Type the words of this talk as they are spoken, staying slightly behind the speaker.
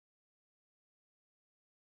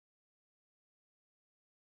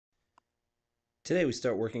Today we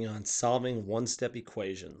start working on solving one-step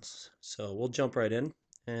equations. So we'll jump right in,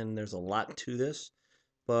 and there's a lot to this,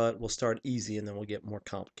 but we'll start easy and then we'll get more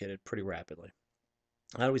complicated pretty rapidly.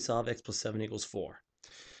 How do we solve x plus 7 equals 4?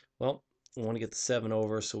 Well, we want to get the 7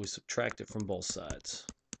 over, so we subtract it from both sides.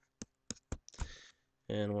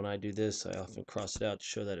 And when I do this, I often cross it out to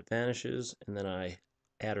show that it vanishes, and then I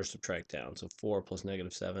add or subtract down. So 4 plus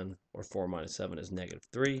negative 7, or 4 minus 7 is negative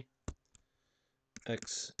 3.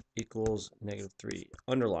 X equals negative 3.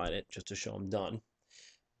 Underline it just to show I'm done.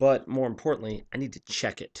 But more importantly, I need to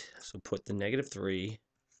check it. So put the negative 3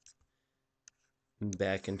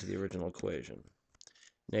 back into the original equation.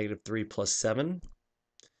 Negative 3 plus 7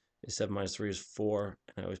 is 7 minus 3 is 4.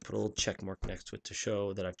 And I always put a little check mark next to it to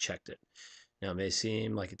show that I've checked it. Now, it may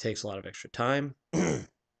seem like it takes a lot of extra time,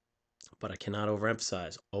 but I cannot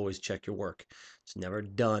overemphasize. Always check your work. It's never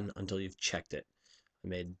done until you've checked it. I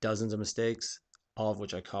made dozens of mistakes, all of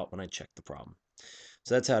which I caught when I checked the problem.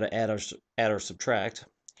 So that's how to add or subtract.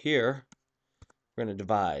 Here, we're going to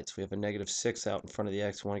divide. So we have a negative 6 out in front of the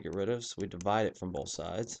x we want to get rid of, so we divide it from both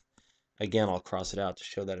sides. Again, I'll cross it out to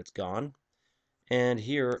show that it's gone. And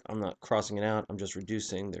here, I'm not crossing it out, I'm just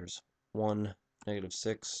reducing. There's 1, negative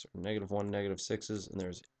 6, or negative 1, negative 6s, and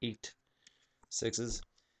there's 8 6s.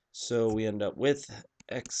 So we end up with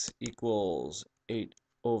x equals 8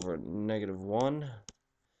 over negative 1,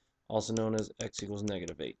 also known as x equals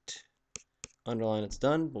negative 8. Underline it's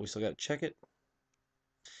done, but we still got to check it.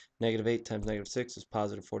 Negative 8 times negative 6 is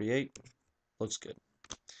positive 48. Looks good.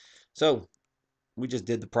 So we just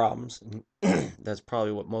did the problems. That's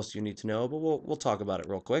probably what most of you need to know, but we'll talk about it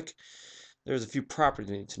real quick. There's a few properties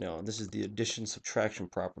you need to know, and this is the addition-subtraction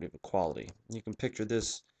property of equality. You can picture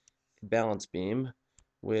this balance beam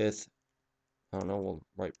with, I don't know, we'll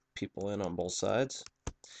write people in on both sides.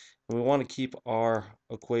 And we want to keep our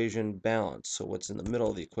equation balanced, so what's in the middle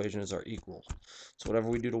of the equation is our equal. So whatever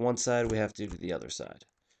we do to one side, we have to do to the other side.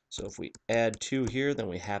 So if we add 2 here, then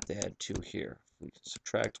we have to add 2 here. If we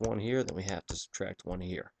subtract 1 here, then we have to subtract 1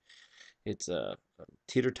 here. It's a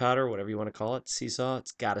teeter-totter, whatever you want to call it, seesaw.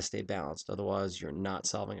 It's got to stay balanced. Otherwise, you're not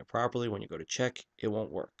solving it properly. When you go to check, it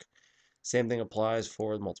won't work. Same thing applies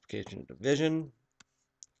for multiplication and division.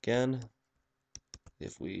 Again,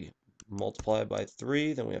 if we multiply by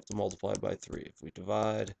 3, then we have to multiply by 3. If we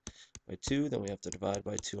divide by 2, then we have to divide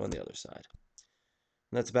by 2 on the other side.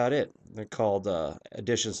 And that's about it. They're called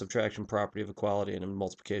addition, subtraction, property of equality, and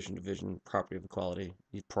multiplication, division, property of equality.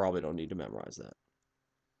 You probably don't need to memorize that.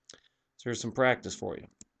 So here's some practice for you.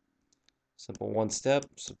 Simple one step,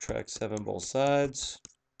 subtract 7 both sides.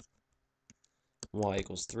 Y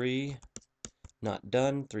equals 3. Not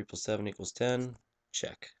done. 3 plus 7 equals 10.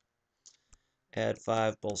 Check. Add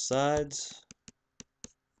 5 both sides.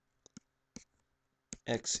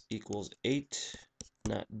 X equals 8.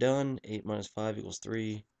 Not done. 8 minus 5 equals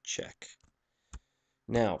 3. Check.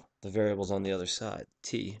 Now, the variable's on the other side.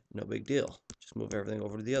 T, no big deal. Just move everything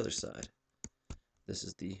over to the other side. This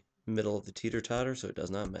is the middle of the teeter-totter, so it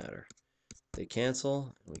does not matter. They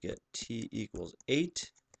cancel, and we get T equals 8.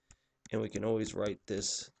 And we can always write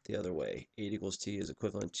this the other way. 8 equals T is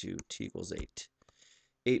equivalent to T equals 8.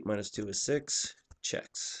 8 minus 2 is 6.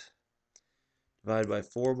 Checks. Divide by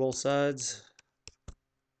 4 both sides.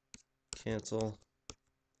 Cancel.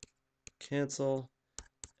 Cancel.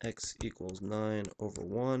 X equals 9 over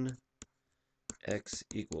 1. X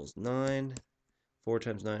equals 9. 4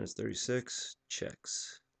 times 9 is 36.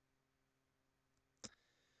 Checks.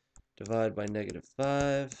 Divide by negative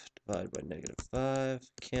 5. Divide by negative 5.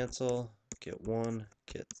 Cancel. Get 1.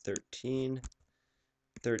 Get 13.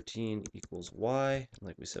 13 equals y.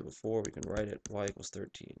 Like we said before, we can write it y equals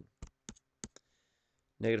 13.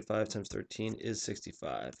 Negative 5 times 13 is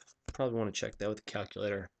 65. Probably want to check that with the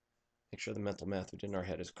calculator. Make sure the mental math we did in our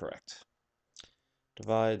head is correct.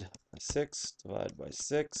 Divide by 6. Divide by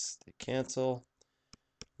 6. They cancel.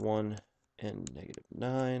 1 and negative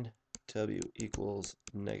 9. W equals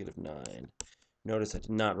negative 9. Notice I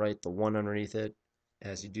did not write the 1 underneath it.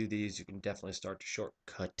 As you do these, you can definitely start to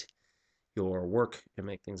shortcut your work and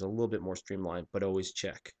make things a little bit more streamlined, but always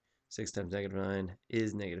check. 6 times negative 9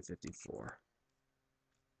 is negative 54.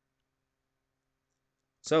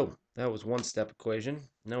 So that was one-step equation.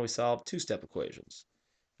 Now we solve two-step equations.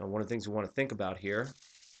 Now one of the things we want to think about here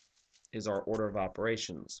is our order of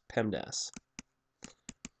operations, PEMDAS.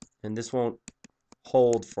 And this won't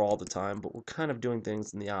hold for all the time, but we're kind of doing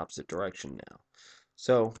things in the opposite direction now.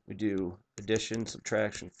 So we do addition,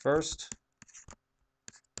 subtraction first,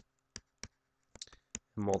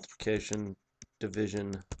 multiplication,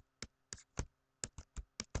 division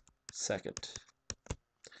second.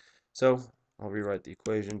 So I'll rewrite the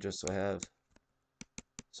equation just so I have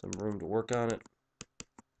some room to work on it.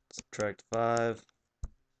 subtract 5,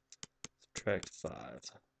 subtract 5.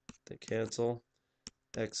 They cancel.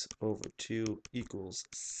 X over 2 equals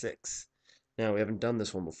 6. Now, we haven't done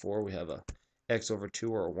this one before. We have a x over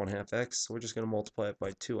 2 or a 1/2 x, so we're just going to multiply it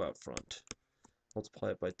by 2 out front.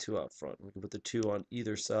 Multiply it by 2 out front. We can put the 2 on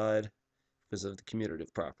either side because of the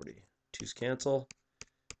commutative property. 2's cancel.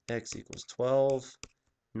 X equals 12.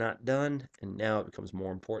 Not done. And now it becomes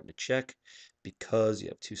more important to check because you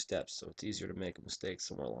have 2 steps, so it's easier to make a mistake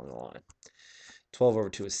somewhere along the line. 12 over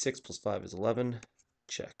 2 is 6 plus 5 is 11.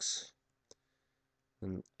 Checks.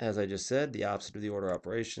 And as I just said, the opposite of the order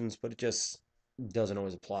operations, but it just doesn't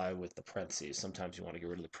always apply with the parentheses. Sometimes you want to get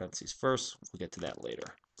rid of the parentheses first. We'll get to that later.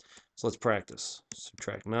 So let's practice.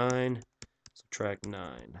 Subtract 9, subtract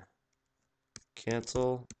 9.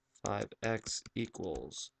 Cancel. 5x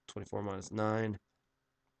equals 24 minus 9,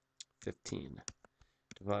 15.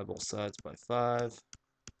 Divide both sides by 5.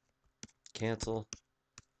 Cancel.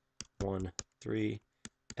 1, 3.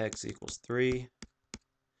 X equals 3.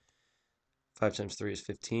 5 times 3 is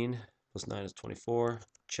 15, plus 9 is 24,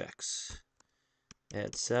 checks.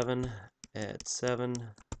 Add 7,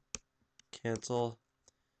 cancel.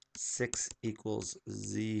 6 equals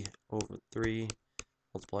z over 3,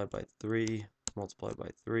 multiplied by 3, multiplied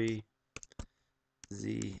by 3,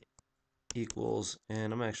 z equals,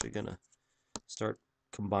 and I'm actually going to start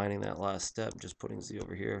combining that last step, just putting z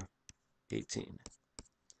over here, 18.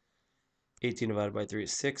 18 divided by 3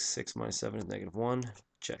 is 6, 6 minus 7 is -1,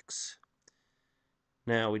 checks.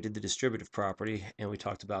 Now we did the distributive property and we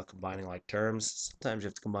talked about combining like terms. Sometimes you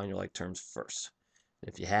have to combine your like terms first.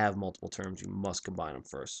 If you have multiple terms, you must combine them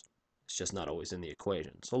first. It's just not always in the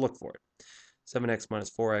equation. So look for it. 7x minus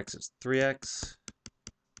 4x is 3x.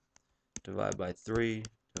 Divide by 3,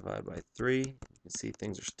 divide by 3. You can see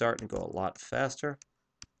things are starting to go a lot faster.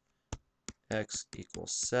 X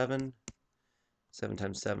equals 7. 7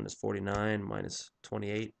 times 7 is 49 minus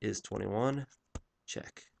 28 is 21.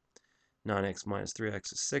 Check. 9x minus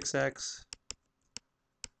 3x is 6x.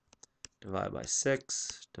 Divide by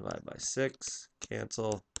 6, divide by 6,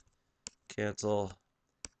 cancel, cancel,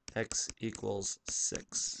 x equals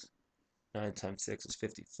 6. 9 times 6 is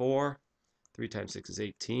 54. 3 times 6 is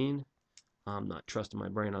 18. I'm not trusting my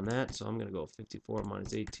brain on that, so I'm going to go 54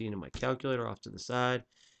 minus 18 in my calculator off to the side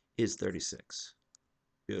is 36.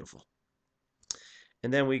 Beautiful.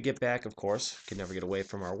 And then we get back, of course, can never get away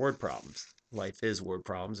from our word problems. Life is word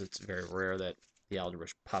problems. It's very rare that the algebra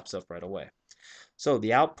pops up right away. So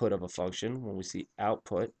the output of a function, when we see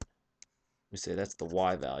output, we say that's the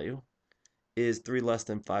y value, is 3 less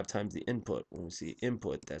than 5 times the input. When we see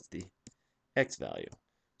input, that's the x value.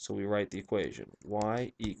 So we write the equation.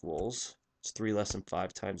 Y equals, it's 3 less than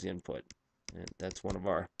 5 times the input. And that's one of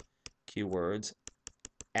our keywords,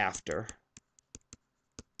 after.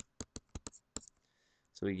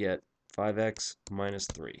 So we get 5x minus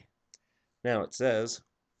 3. Now it says,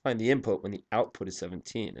 find the input when the output is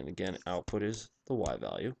 17. And again, output is the y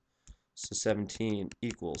value. So 17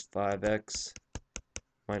 equals 5x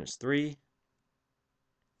minus 3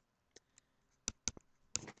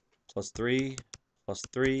 plus 3 plus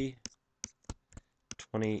 3.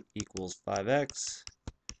 20 equals 5x.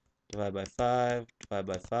 Divide by 5, divide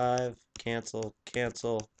by 5, cancel,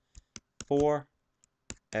 cancel. 4,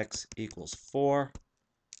 x equals 4.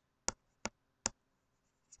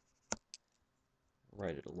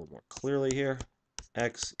 Write it a little more clearly here.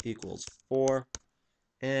 X equals 4.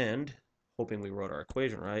 And, hoping we wrote our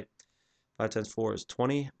equation right, 5 times 4 is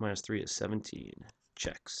 20, minus 3 is 17.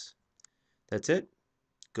 Checks. That's it.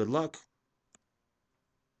 Good luck.